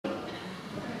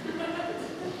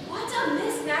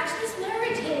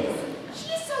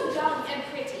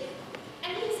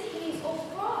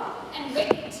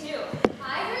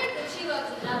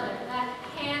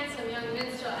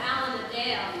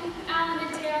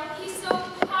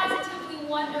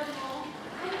wonderful.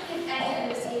 I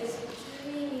can't ever see his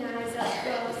dreamy eyes up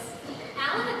close.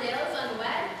 Alan Adele's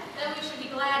unwed? Then we should be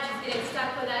glad she's getting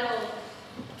stuck with that old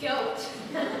goat.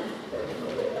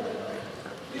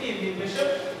 Good evening, Bishop.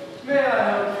 May I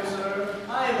help you, sir?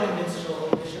 I am a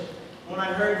minstrel, Bishop. When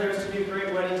I heard there was to be a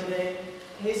great wedding today,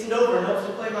 I hastened over in hopes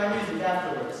to play my music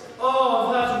afterwards.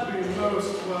 Oh, that would be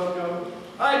most welcome.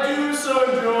 I do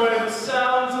so enjoy the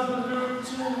sounds of the lute.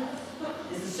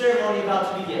 Is the ceremony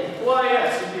about to begin? Why,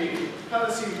 yes, indeed. Have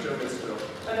a seat, Joe Minstrel.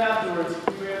 And afterwards,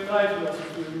 you may enlighten us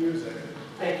with your music.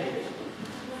 Thank you, Bishop.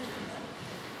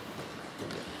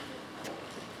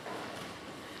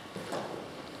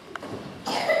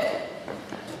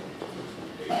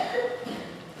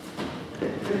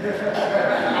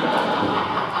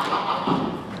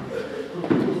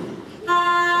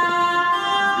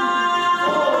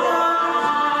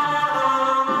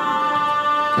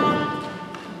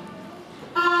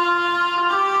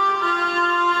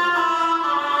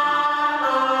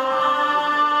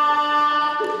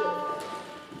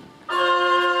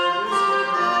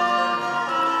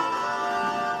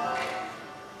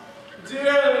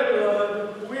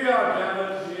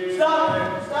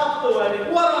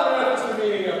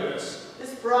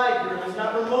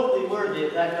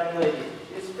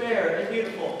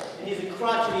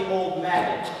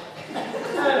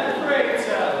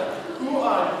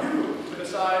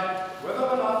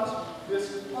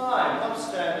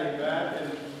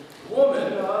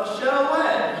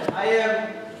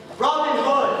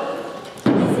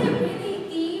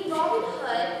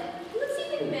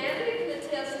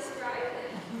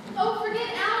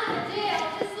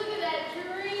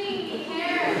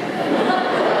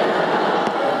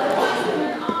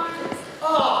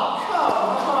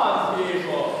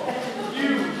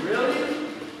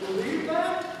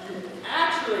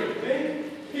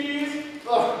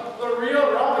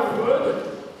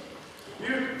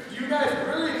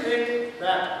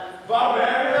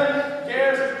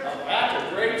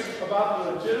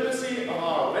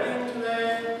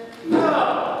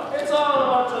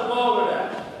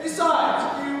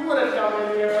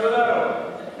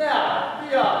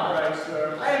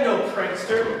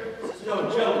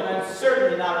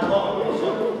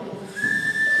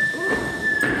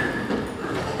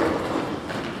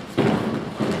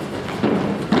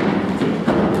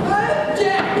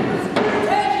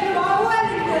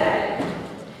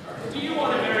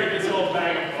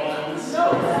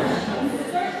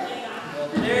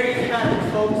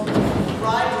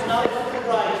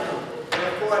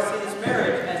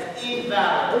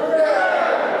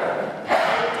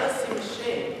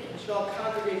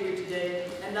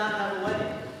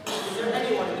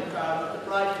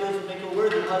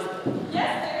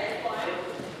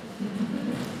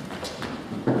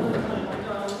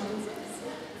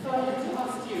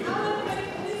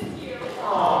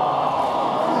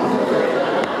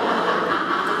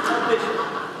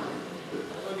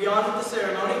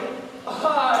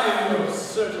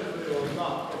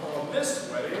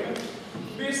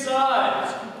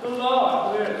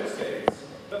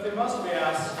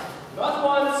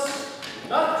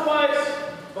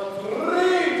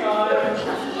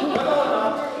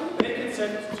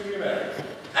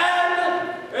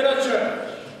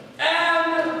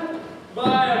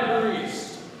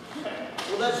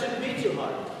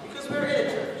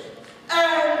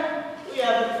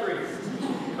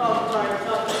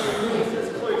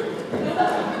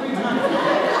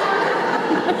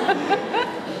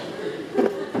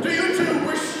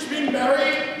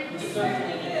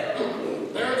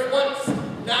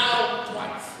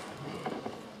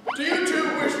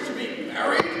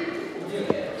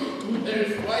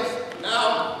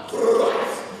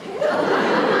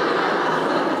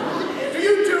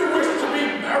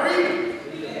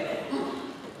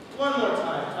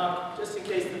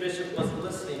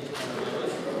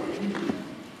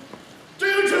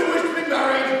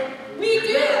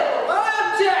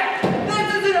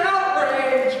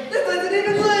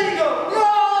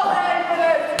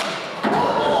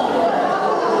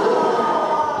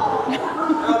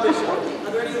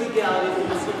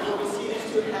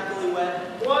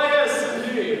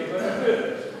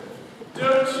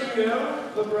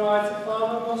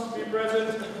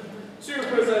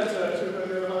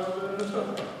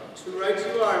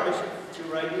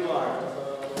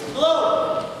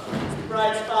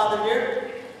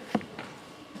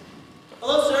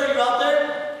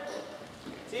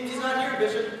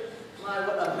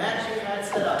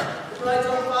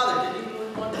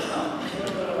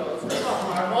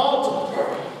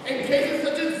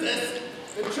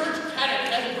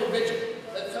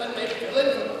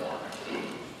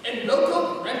 In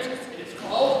local French, it is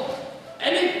called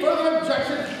any further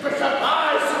objections, Bishop.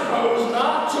 I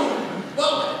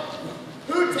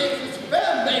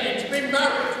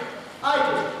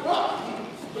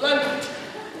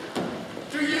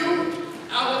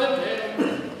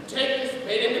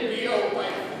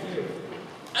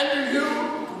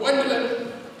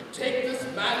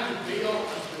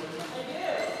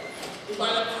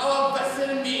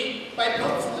by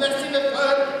Pope Celestine III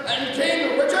and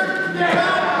King Richard.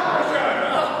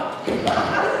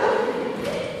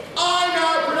 I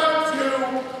now pronounce you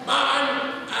man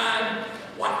and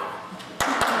wife.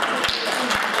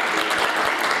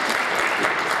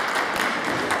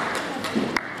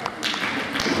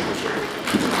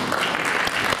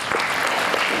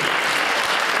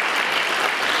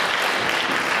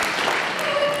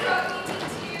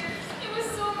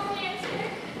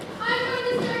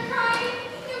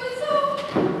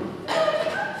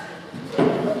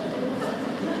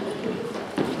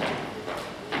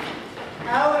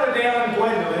 And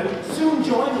Gwendolyn soon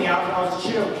joined the outlaws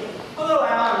too. Although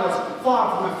Alan was far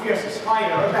from the fiercest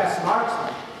fighter or best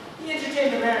marksman, he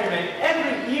entertained the merrymen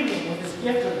every evening with his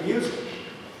gift of music.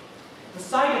 The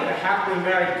sight of the happily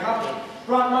married couple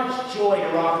brought much joy to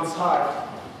Robin's heart.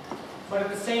 But at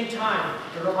the same time,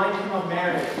 it reminded him of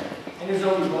Mary and his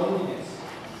own loneliness.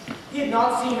 He had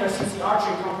not seen her since the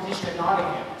archery competition at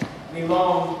Nottingham, and he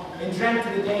longed and dreamt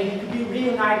of the day he could be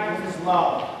reunited with his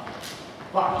love.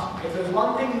 But if there's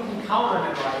one thing we can count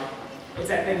on in life, it's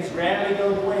that things rarely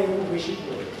go the way we wish it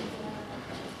would.